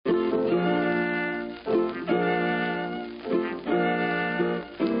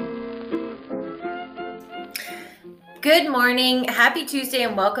Good morning, happy Tuesday,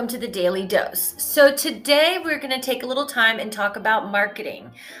 and welcome to the Daily Dose. So, today we're going to take a little time and talk about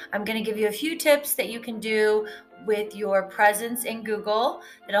marketing. I'm going to give you a few tips that you can do with your presence in Google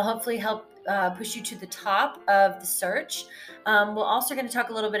that'll hopefully help push you to the top of the search. We're also going to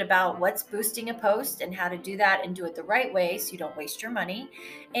talk a little bit about what's boosting a post and how to do that and do it the right way so you don't waste your money.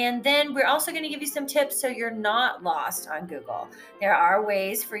 And then we're also going to give you some tips so you're not lost on Google. There are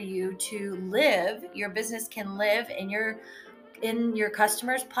ways for you to live. Your business can live in your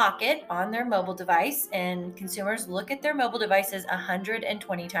customer's pocket on their mobile device, and consumers look at their mobile devices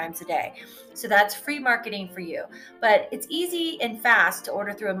 120 times a day. So that's free marketing for you. But it's easy and fast to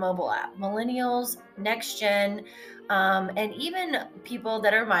order through a mobile app. Millennials, next gen, and even people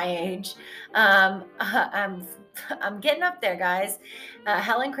that are my age. I'm getting up there, guys.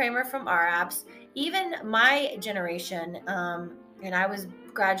 Helen Kramer from Our Apps. Even my generation, and I was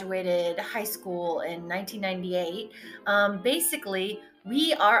graduated high school in 1998. Basically,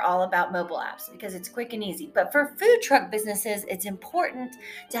 we are all about mobile apps because it's quick and easy. But for food truck businesses, it's important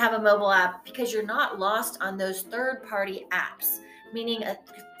to have a mobile app because you're not lost on those third-party apps, meaning a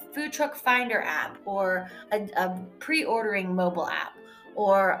food truck finder app or a pre-ordering mobile app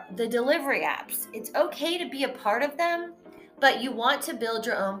or the delivery apps. It's okay to be a part of them, but you want to build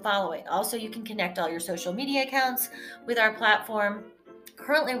your own following. Also, you can connect all your social media accounts with our platform.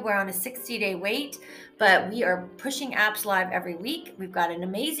 Currently, we're on a 60-day wait, but we are pushing apps live every week. We've got an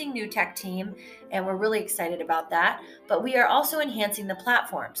amazing new tech team, and we're really excited about that. But we are also enhancing the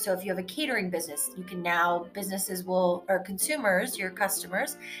platform. So if you have a catering business, you can now, or consumers, your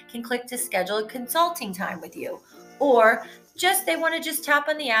customers, can click to schedule a consulting time with you. Or they want to just tap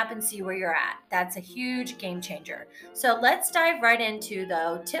on the app and see where you're at. That's a huge game changer. So let's dive right into,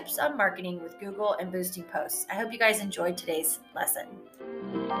 though, tips on marketing with Google and boosting posts. I hope you guys enjoyed today's lesson.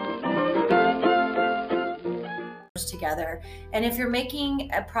 Together. And if you're making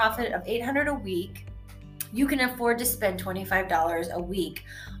a profit of $800 a week, you can afford to spend $25 a week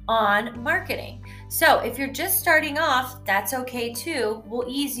on marketing. So if you're just starting off, that's okay too. We'll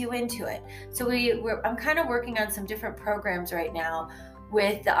ease you into it. So I'm kind of working on some different programs right now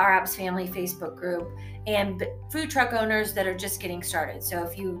with the Our Apps Family Facebook group and food truck owners that are just getting started. So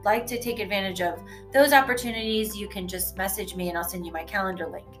if you'd like to take advantage of those opportunities, you can just message me and I'll send you my calendar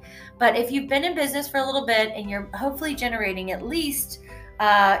link. But if you've been in business for a little bit and you're hopefully generating at least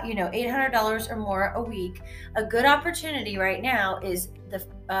 $800 or more a week, a good opportunity right now is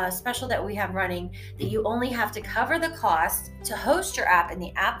the special that we have running that you only have to cover the cost to host your app in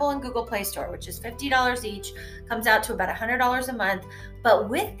the Apple and Google Play Store, which is $50 each, comes out to about $100 a month. But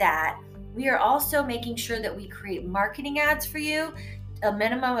with that, we are also making sure that we create marketing ads for you, a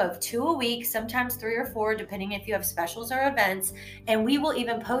minimum of 2 a week, sometimes 3 or 4, depending if you have specials or events, and we will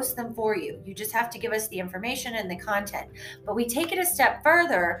even post them for you. You just have to give us the information and the content. But we take it a step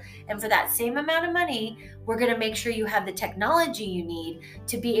further, and for that same amount of money, we're going to make sure you have the technology you need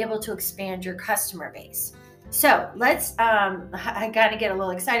to be able to expand your customer base. So let's, I kind of get a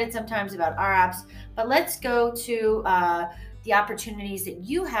little excited sometimes about Our Apps, but let's go to the opportunities that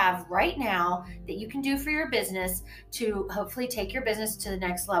you have right now that you can do for your business to hopefully take your business to the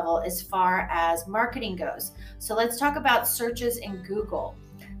next level as far as marketing goes. So let's talk about searches in Google.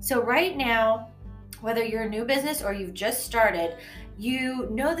 So right now, whether you're a new business or you've just started, you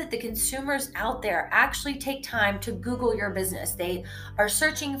know that the consumers out there actually take time to Google your business. They are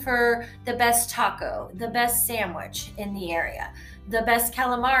searching for the best taco, the best sandwich in the area, the best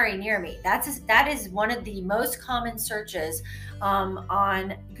calamari near me. That is one of the most common searches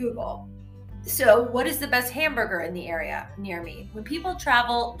on Google. So what is the best hamburger in the area near me? When people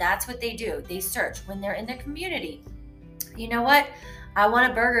travel, that's what they do. They search. When they're in their community, you know what? I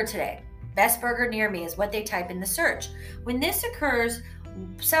want a burger today. Best burger near me is what they type in the search. When this occurs,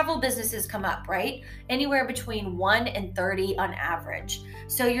 several businesses come up, right? Anywhere between 1 and 30 on average.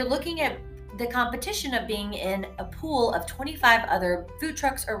 So you're looking at the competition of being in a pool of 25 other food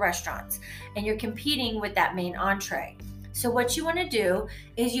trucks or restaurants, and you're competing with that main entree. So what you want to do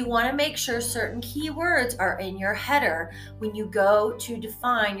is you want to make sure certain keywords are in your header when you go to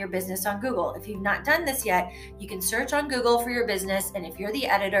define your business on Google. If you've not done this yet, you can search on Google for your business, and if you're the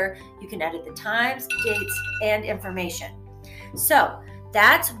editor, you can edit the times, dates, and information. So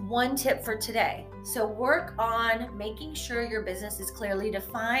that's one tip for today. So work on making sure your business is clearly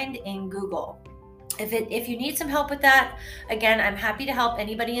defined in Google. If you need some help with that, again, I'm happy to help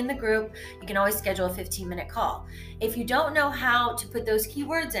anybody in the group. You can always schedule a 15-minute call. If you don't know how to put those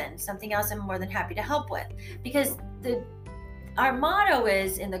keywords in, something else I'm more than happy to help with. Because our motto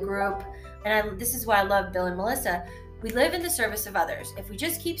is in the group, and this is why I love Bill and Melissa, We live in the service of others. If we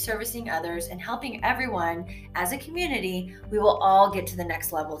just keep servicing others and helping everyone as a community, we will all get to the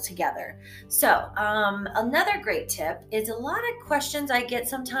next level together. So another great tip is a lot of questions I get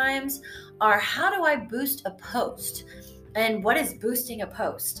sometimes are, how do I boost a post? And what is boosting a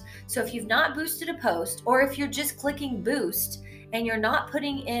post? So if you've not boosted a post, or if you're just clicking boost and you're not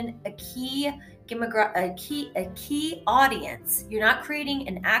putting in a key audience, you're not creating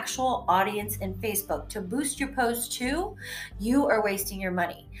an actual audience in Facebook to boost your post to, you are wasting your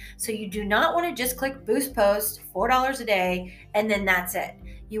money. So you do not want to just click boost post, $4 a day, and then that's it.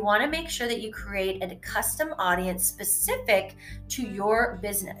 You want to make sure that you create a custom audience specific to your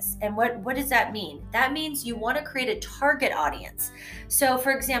business. And what does that mean? That means you want to create a target audience. So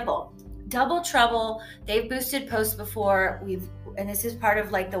for example, Double Trouble, they've boosted posts before. And this is part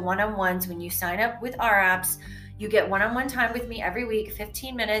of like the one-on-ones. When you sign up with our apps, you get one-on-one time with me every week,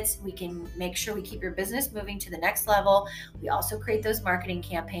 15 minutes. We can make sure we keep your business moving to the next level. We also create those marketing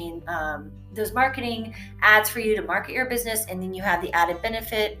those marketing ads for you to market your business. And then you have the added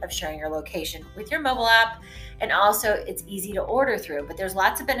benefit of sharing your location with your mobile app. And also it's easy to order through, but there's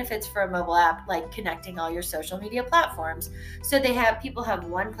lots of benefits for a mobile app, like connecting all your social media platforms. So people have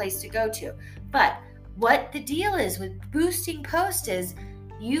one place to go to. But what the deal is with boosting posts is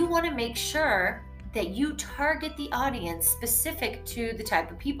you want to make sure that you target the audience specific to the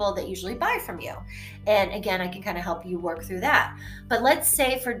type of people that usually buy from you. And again, I can kind of help you work through that. But let's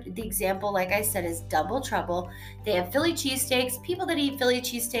say, for the example, like I said, is Double Trouble. They have Philly cheesesteaks. People that eat Philly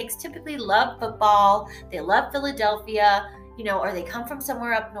cheesesteaks typically love football. They love Philadelphia, or they come from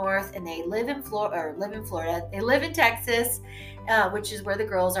somewhere up north and they live in Florida. They live in Texas, which is where the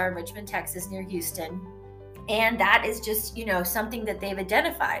girls are, in Richmond, Texas, near Houston. And that is just, something that they've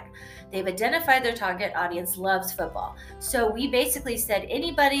identified. They've identified their target audience loves football. So we basically said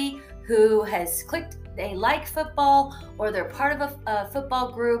anybody who has clicked they like football, or they're part of a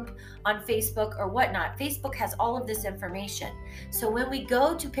football group on Facebook or whatnot. Facebook has all of this information. So when we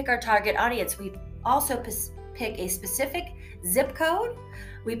go to pick our target audience, we also pick a specific zip code.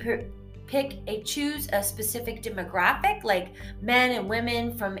 We choose a specific demographic, like men and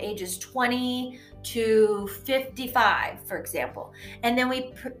women from ages 20 to 55, for example. And then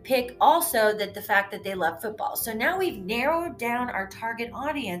we pick also the fact that they love football. So now we've narrowed down our target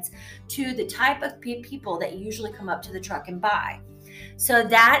audience to the type of people that usually come up to the truck and buy. So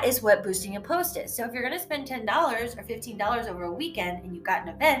that is what boosting a post is. So if you're going to spend $10 or $15 over a weekend and you've got an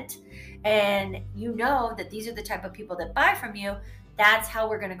event and you know that these are the type of people that buy from you, that's how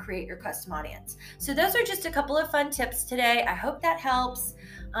we're going to create your custom audience. So those are just a couple of fun tips today. I hope that helps.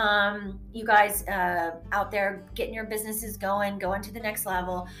 You guys out there getting your businesses going to the next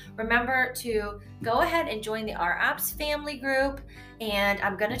level. Remember to go ahead and join the Our Apps family group. And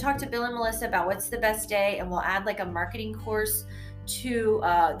I'm going to talk to Bill and Melissa about what's the best day. And we'll add like a marketing course to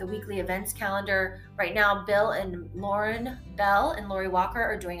the weekly events calendar. Right now, Bill and Lori Walker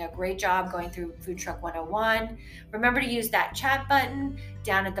are doing a great job going through Food Truck 101. Remember to use that chat button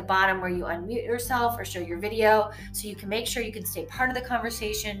down at the bottom where you unmute yourself or show your video, so you can make sure you can stay part of the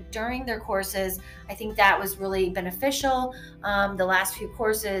conversation during their courses. I think that was really beneficial. The last few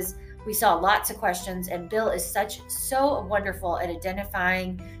courses, we saw lots of questions, and Bill is so wonderful at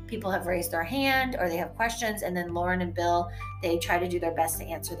identifying people have raised their hand or they have questions, and then Lauren and Bill, they try to do their best to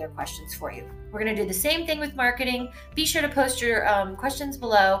answer their questions for you. We're going to do the same thing with marketing. Be sure to post your questions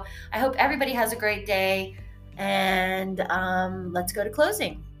below. I hope everybody has a great day, and let's go to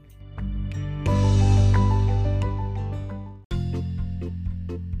closing.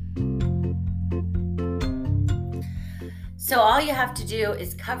 So all you have to do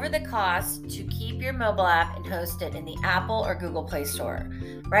is cover the cost to keep your mobile app and host it in the Apple or Google Play Store.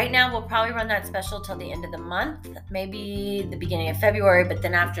 Right now, we'll probably run that special till the end of the month, maybe the beginning of February, but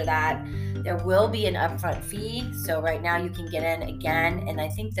then after that, there will be an upfront fee. So right now you can get in again, and I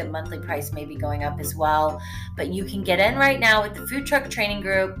think the monthly price may be going up as well, but you can get in right now with the Food Truck Training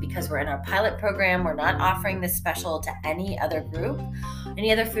Group because we're in our pilot program. We're not offering this special to any other group,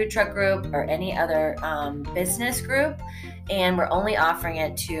 any other food truck group, or any other business group. And we're only offering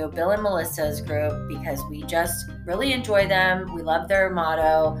it to Bill and Melissa's group because we just really enjoy them. We love their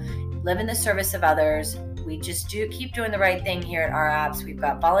motto, live in the service of others. We just keep doing the right thing here at Our Apps. We've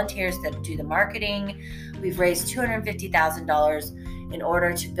got volunteers that do the marketing. We've raised $250,000 in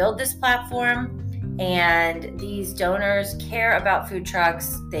order to build this platform. And these donors care about food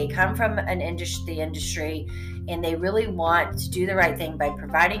trucks. They come from the industry, and they really want to do the right thing by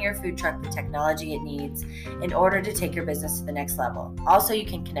providing your food truck the technology it needs in order to take your business to the next level. Also, you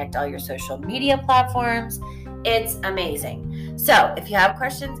can connect all your social media platforms. It's amazing. So if you have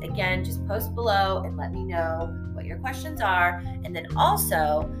questions, again, just post below and let me know what your questions are. And then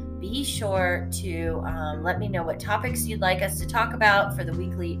also be sure to let me know what topics you'd like us to talk about for the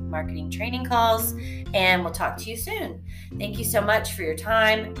weekly marketing training calls. And we'll talk to you soon. Thank you so much for your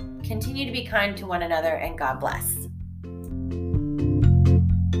time. Continue to be kind to one another, and God bless.